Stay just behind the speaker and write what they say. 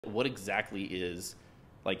What exactly is,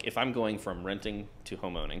 like, if I'm going from renting to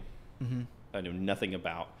homeowning, I know nothing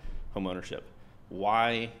about homeownership.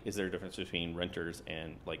 Why is there a difference between renters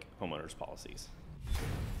and like homeowners policies?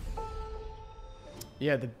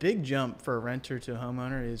 Yeah, the big jump for a renter to a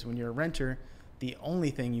homeowner is when you're a renter, the only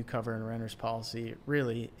thing you cover in a renter's policy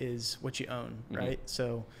really is what you own, right?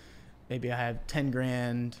 So maybe I have 10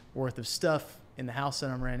 grand worth of stuff in the house that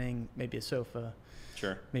I'm renting, maybe a sofa,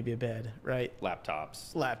 Sure. maybe a bed, right?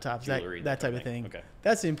 Laptops, Jewelry, that type of thing. Okay.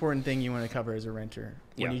 That's the important thing you want to cover as a renter.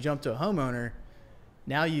 When you jump to a homeowner,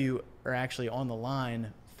 now you are actually on the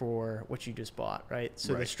line for what you just bought, right?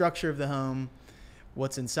 So the structure of the home,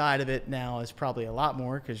 what's inside of it now is probably a lot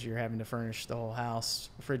more because you're having to furnish the whole house,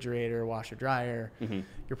 refrigerator, washer, dryer,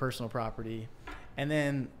 your personal property. And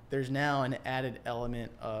then there's now an added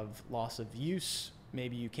element of loss of use.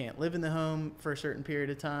 Maybe you can't live in the home for a certain period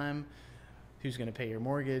of time. Who's going to pay your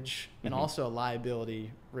mortgage? And also a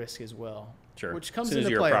liability risk as well. Sure. Which comes as soon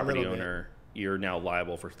into as play you're a a little property owner, you're now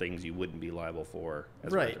liable for things you wouldn't be liable for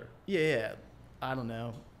as a renter. Yeah. I don't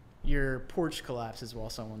know. Your porch collapses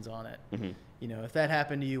while someone's on it. You know, if that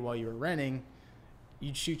happened to you while you were renting,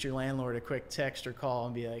 you'd shoot your landlord a quick text or call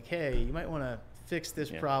and be like, hey, you might want to fix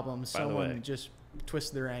this problem. Someone just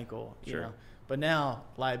twisted their ankle. You know? But now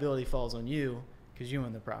liability falls on you because you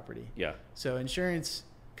own the property. Yeah. So insurance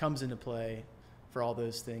comes into play for all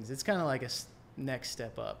those things. It's kind of like a next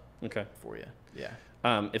step up for you. Yeah.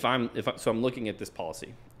 So I'm looking at this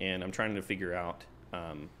policy and I'm trying to figure out,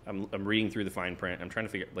 I'm reading through the fine print. I'm trying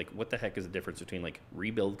to figure like what the heck is the difference between like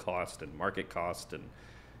rebuild cost and market cost, and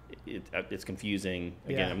it's confusing.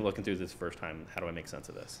 Again, I'm looking through this first time. How do I make sense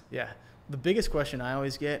of this? Yeah. The biggest question I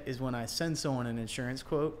always get is when I send someone an insurance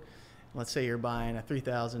quote. Let's say you're buying a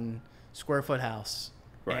 3,000 square foot house,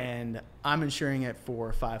 and I'm insuring it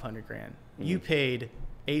for 500 grand. You paid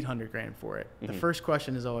 800 grand for it. The first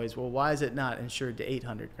question is always, well, why is it not insured to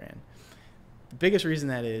 800 grand? The biggest reason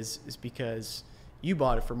that is because you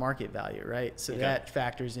bought it for market value, right? So that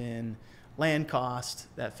factors in land cost,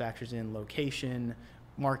 that factors in location,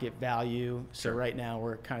 market value. So right now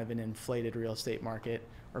we're kind of in an inflated real estate market,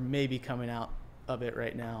 or maybe coming out of it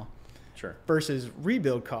right now. Versus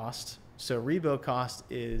rebuild cost. So rebuild cost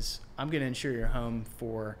is, I'm going to insure your home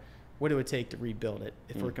for what it would take to rebuild it.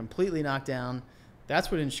 If we're completely knocked down, that's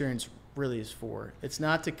what insurance really is for. It's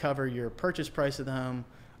not to cover your purchase price of the home.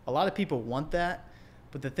 A lot of people want that,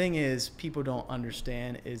 but the thing is, people don't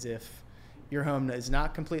understand is if your home is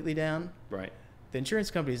not completely down, the insurance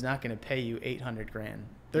company is not going to pay you 800 grand.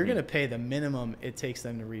 They're going to pay the minimum it takes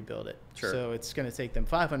them to rebuild it. So it's going to take them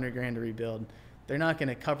 500 grand to rebuild. They're not going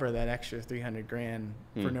to cover that extra 300 grand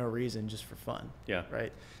for no reason, just for fun.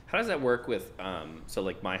 Right. How does that work with, so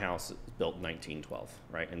like my house is built in 1912,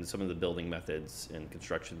 right? And some of the building methods and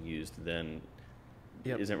construction used then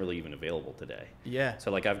isn't really even available today.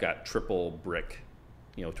 So like I've got triple brick,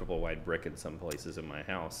 triple wide brick in some places in my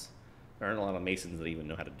house. There aren't a lot of masons that even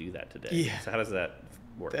know how to do that today. So how does that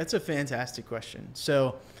work? That's a fantastic question.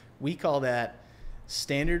 So we call that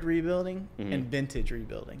standard rebuilding and vintage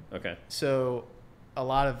rebuilding. So a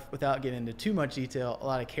lot of, without getting into too much detail, a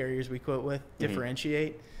lot of carriers we quote with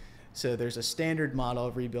differentiate. So there's a standard model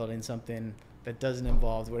of rebuilding something that doesn't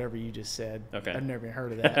involve whatever you just said. I've never even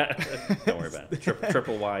heard of that. Don't worry about it.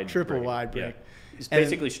 Triple wide brick. It's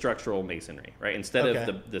basically structural masonry, right? Instead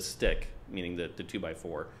of the stick, meaning the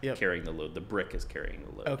 2x4 carrying the load, the brick is carrying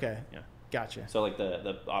the load. Gotcha. So like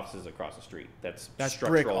the offices across the street, that's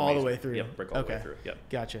brick all the way through. Brick all the way through.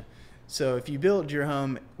 Gotcha. So if you build your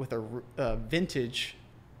home with a vintage,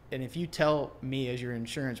 and if you tell me as your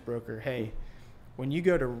insurance broker, hey, when you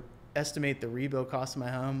go to estimate the rebuild cost of my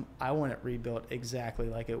home, I want it rebuilt exactly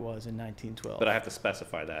like it was in 1912. But I have to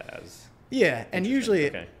specify that as... and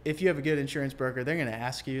usually if you have a good insurance broker, they're going to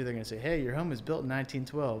ask you, they're going to say, hey, your home was built in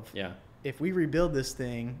 1912. If we rebuild this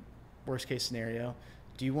thing, worst case scenario,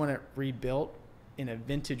 do you want it rebuilt in a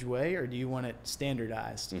vintage way or do you want it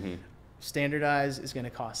standardized? Standardized is going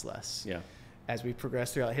to cost less. As we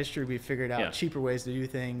progress throughout history, we've figured out cheaper ways to do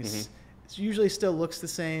things. It usually still looks the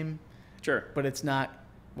same. But it's not,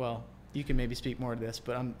 well, you can maybe speak more to this,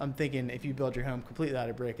 but I'm thinking if you build your home completely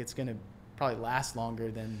out of brick, it's going to probably last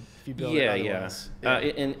longer than if you build it otherwise.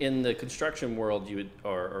 In the construction world, you would,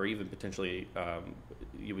 or even potentially,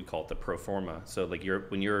 you would call it the pro forma. So like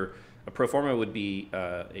a pro forma would be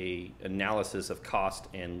a analysis of cost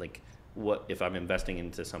and like what if I'm investing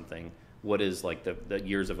into something, what is like the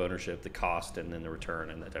years of ownership, the cost, and then the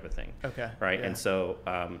return and that type of thing. And so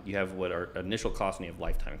you have what are initial costs and you have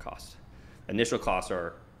lifetime costs. Initial costs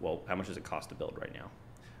are, well, how much does it cost to build right now?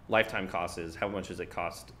 Lifetime cost is how much does it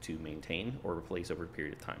cost to maintain or replace over a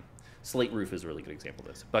period of time. Slate roof is a really good example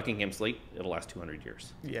of this. Buckingham slate, it'll last 200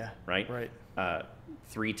 years. Yeah. Right? Right.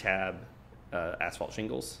 3-tab asphalt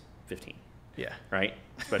shingles, 15. Yeah. Right?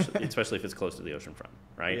 Especially if it's close to the ocean front,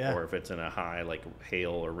 right? Yeah. Or if it's in a high like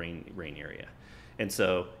hail or rain area. And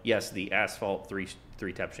so, yes, the asphalt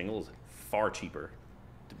 3-tab shingle is far cheaper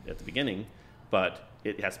at the beginning, but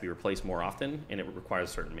it has to be replaced more often, and it requires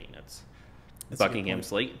certain maintenance. That's Buckingham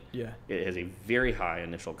slate, yeah, it has a very high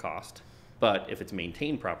initial cost, but if it's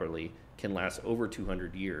maintained properly, can last over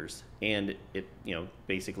 200 years. And it,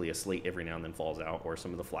 basically a slate every now and then falls out, or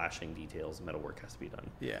some of the flashing details, metalwork has to be done.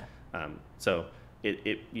 Yeah. So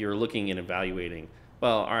you're looking and evaluating,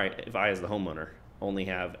 well, all right, if I as the homeowner only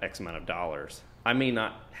have X amount of dollars, I may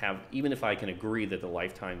not have, even if I can agree that the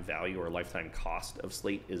lifetime value or lifetime cost of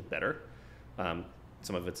slate is better,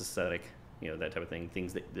 some of it's aesthetic, that type of thing,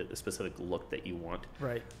 things that the specific look that you want.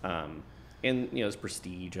 Right. And, there's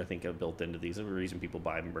prestige, I think, built into these. There's a reason people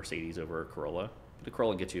buy a Mercedes over a Corolla. The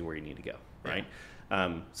Corolla gets you where you need to go, right?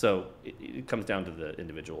 Yeah. So it comes down to the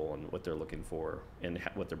individual and what they're looking for and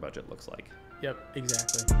what their budget looks like. Yep,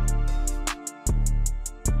 exactly.